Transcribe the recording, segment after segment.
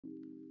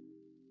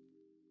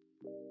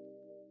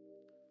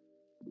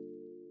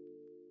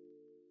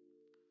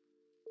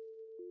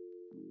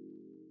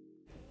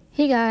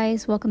Hey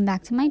guys, welcome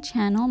back to my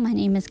channel. My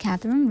name is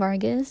Katherine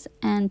Vargas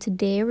and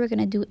today we're going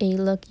to do a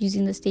look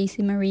using the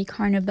Stacey Marie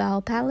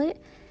Carnival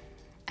palette.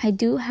 I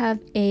do have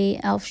a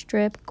elf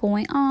strip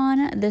going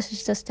on. This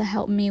is just to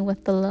help me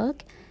with the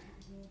look.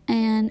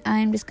 And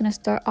I'm just going to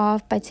start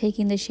off by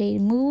taking the shade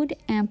Mood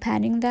and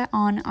patting that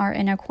on our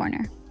inner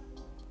corner.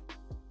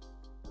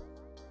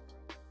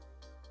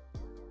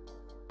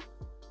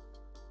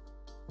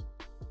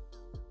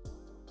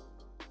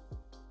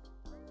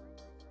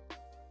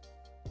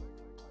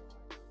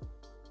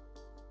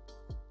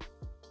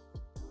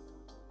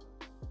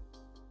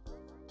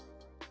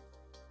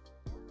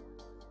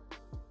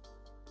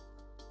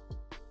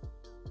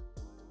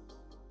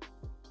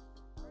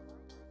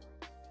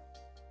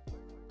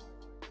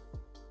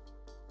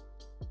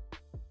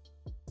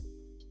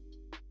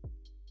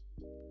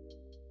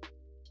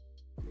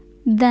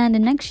 Then the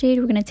next shade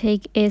we're going to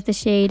take is the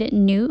shade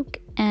Nuke,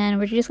 and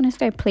we're just going to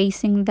start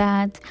placing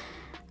that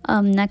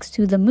next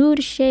to the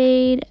Mood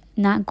shade,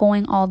 not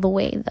going all the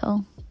way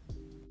though.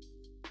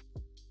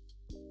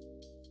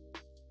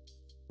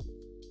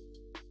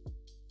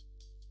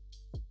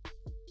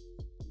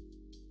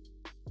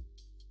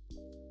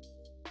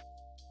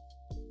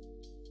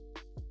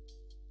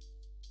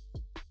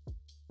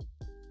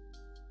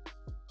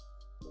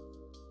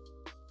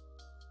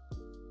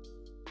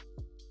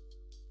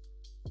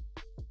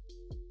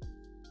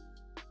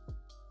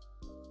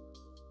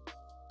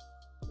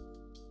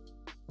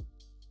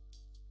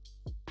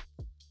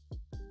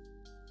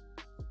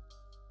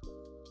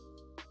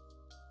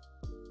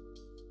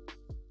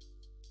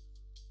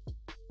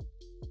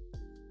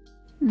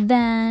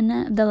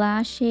 Then the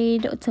last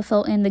shade to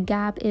fill in the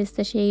gap is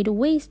the shade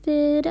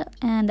Wasted,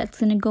 and that's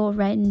going to go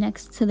right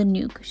next to the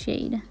Nuke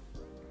shade.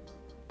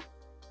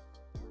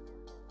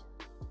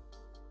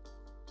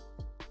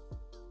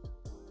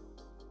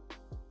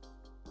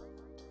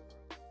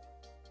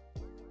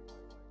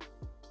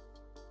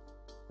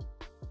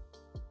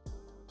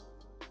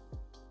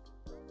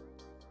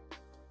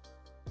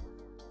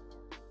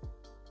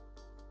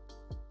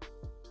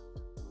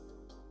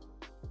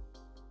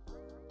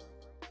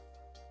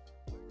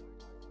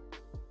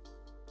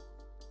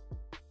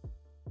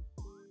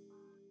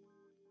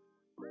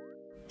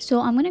 So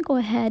I'm going to go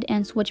ahead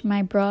and switch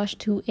my brush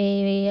to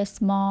a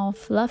small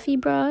fluffy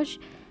brush,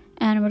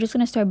 and we're just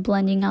going to start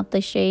blending out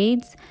the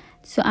shades.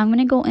 So I'm going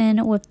to go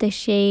in with the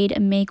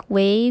shade Make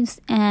Waves,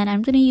 and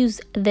I'm going to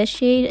use this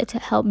shade to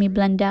help me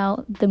blend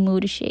out the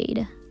Mood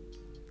shade.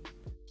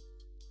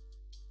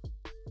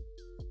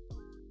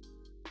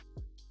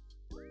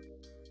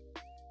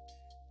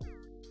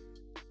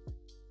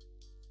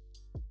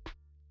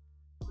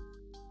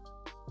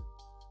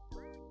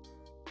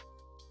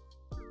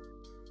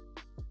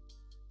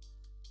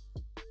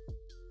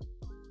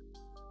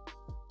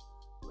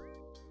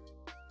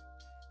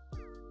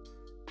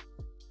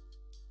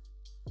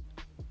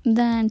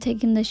 Then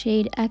taking the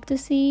shade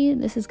Ecstasy,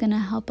 this is going to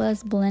help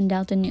us blend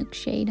out the Nuke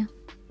shade.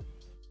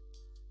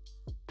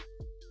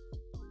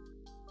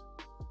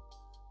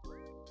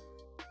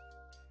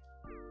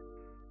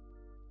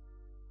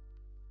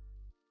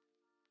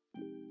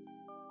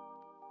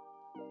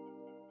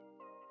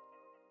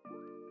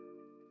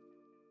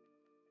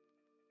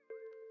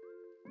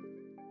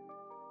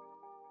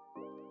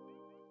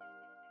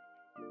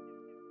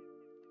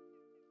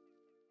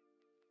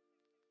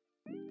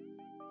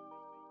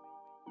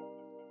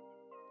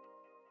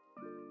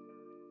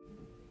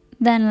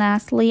 Then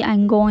lastly,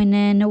 I'm going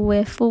in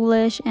with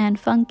Foolish and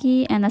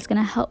Funky, and that's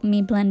going to help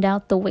me blend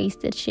out the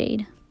Wasted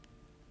shade.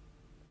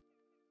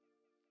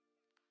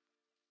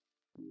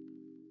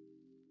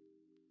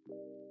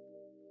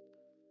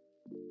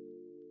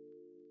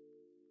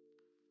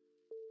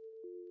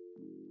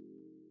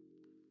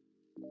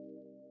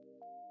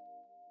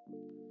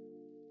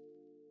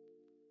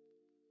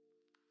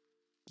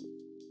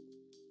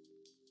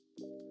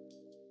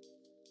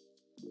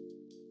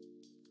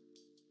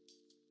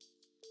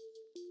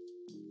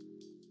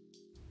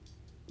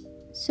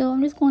 So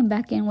I'm just going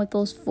back in with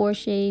those 4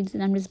 shades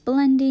and I'm just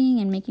blending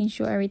and making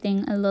sure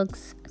everything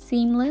looks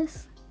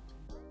seamless.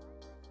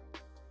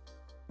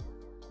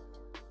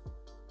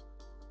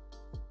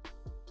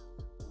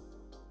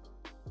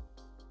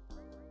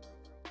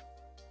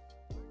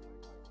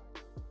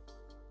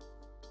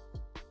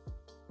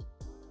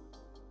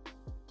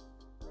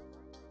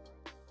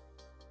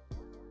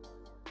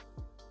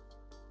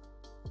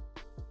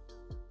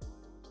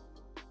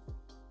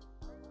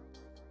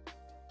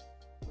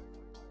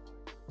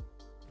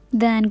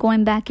 Then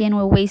going back in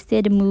with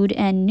Wasted, Mood,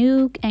 and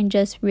Nuke and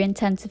just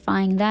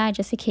re-intensifying that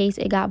just in case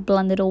it got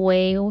blended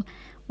away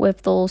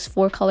with those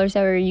 4 colors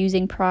that we were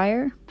using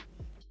prior.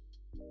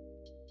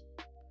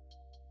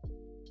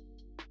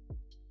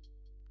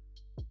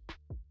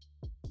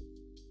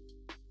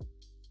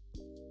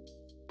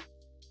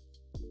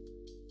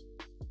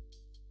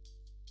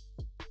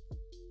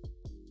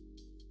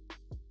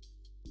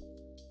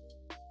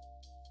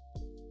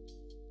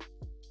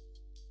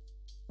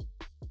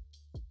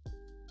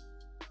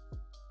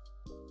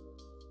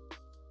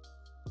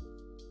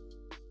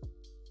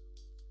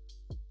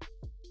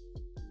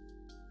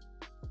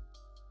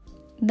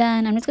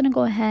 Then I'm just going to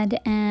go ahead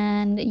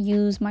and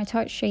use my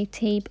Tarte Shape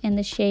Tape in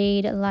the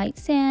shade Light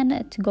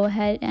Sand to go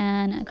ahead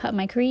and cut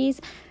my crease.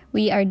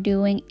 We are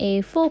doing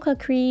a full cut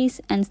crease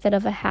instead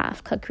of a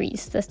half cut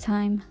crease this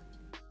time.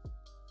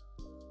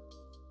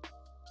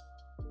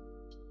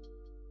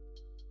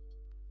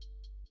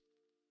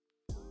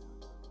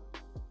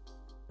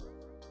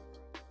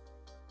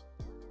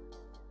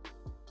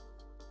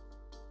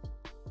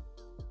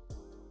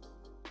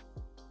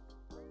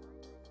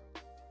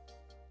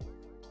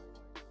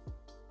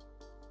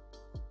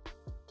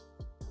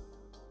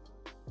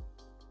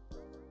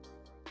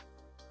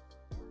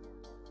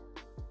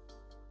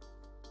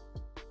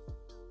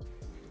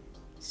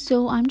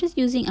 So I'm just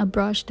using a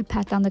brush to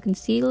pat down the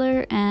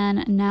concealer,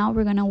 and now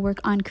we're gonna work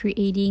on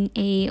creating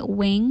a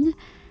wing.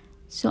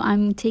 So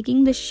I'm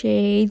taking the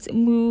shades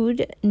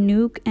Mood,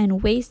 Nuke,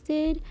 and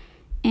Wasted,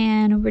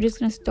 and we're just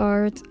gonna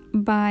start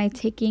by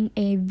taking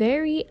a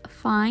very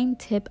fine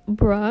tip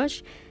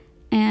brush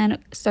and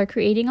start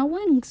creating a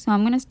wing. So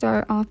I'm gonna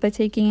start off by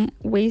taking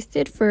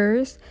Wasted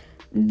first,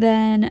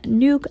 then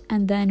Nuke,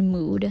 and then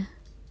Mood.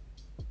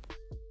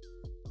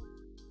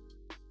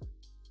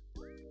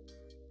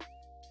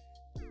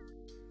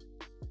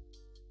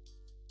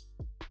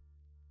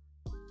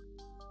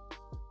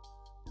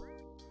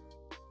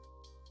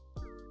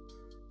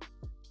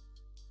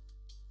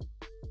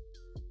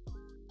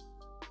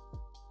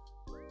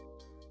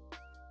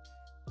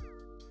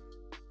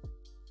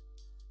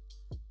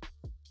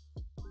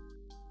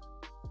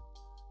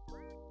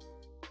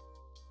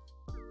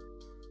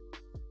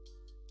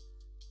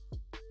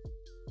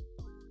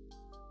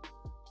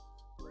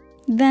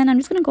 Then I'm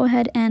just going to go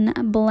ahead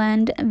and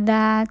blend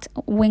that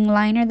wing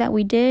liner that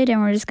we did,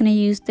 and we're just going to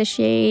use the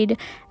shade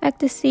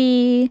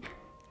Ecstasy,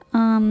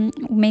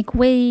 Make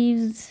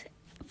Waves,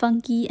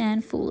 Funky,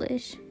 and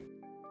Foolish.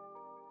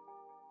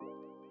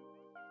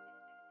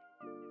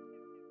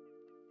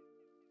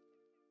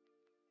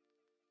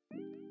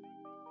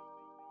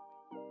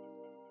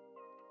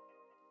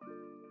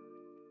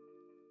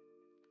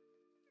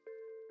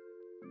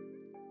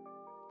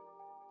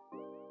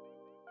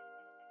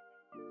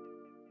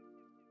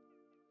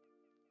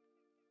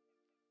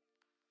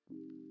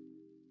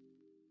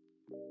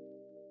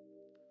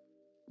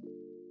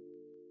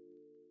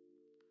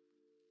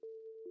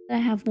 I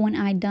have one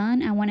eye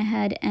done. I went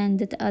ahead and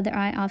did the other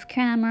eye off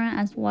camera,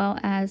 as well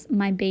as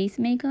my base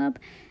makeup.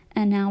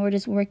 And now we're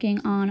just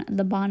working on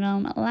the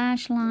bottom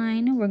lash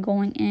line. We're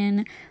going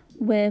in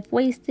with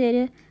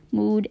Wasted,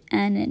 Mood,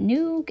 and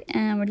Nuke,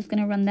 and we're just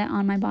gonna run that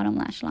on my bottom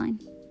lash line.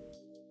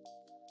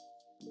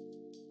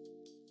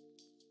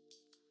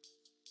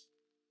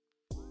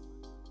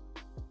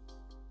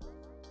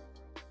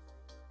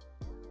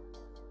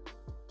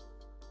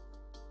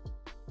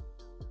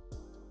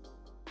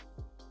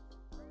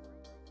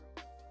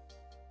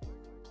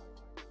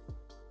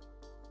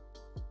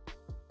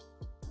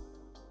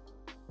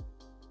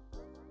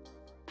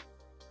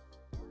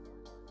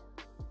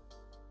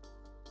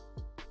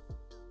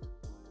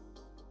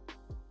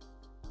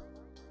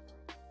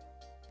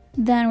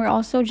 Then we're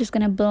also just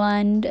going to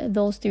blend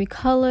those 3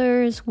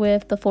 colors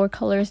with the 4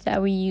 colors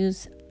that we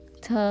used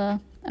to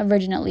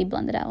originally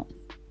blend it out.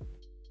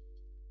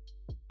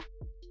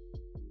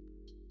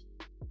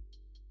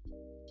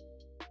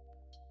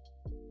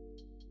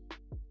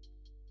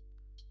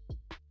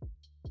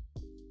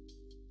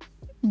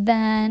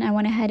 Then I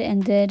went ahead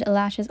and did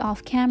lashes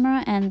off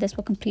camera, and this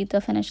will complete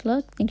the finished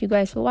look. Thank you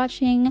guys for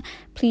watching.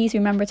 Please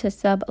remember to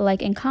sub,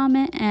 like, and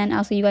comment, and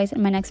I'll see you guys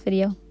in my next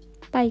video.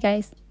 Bye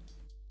guys.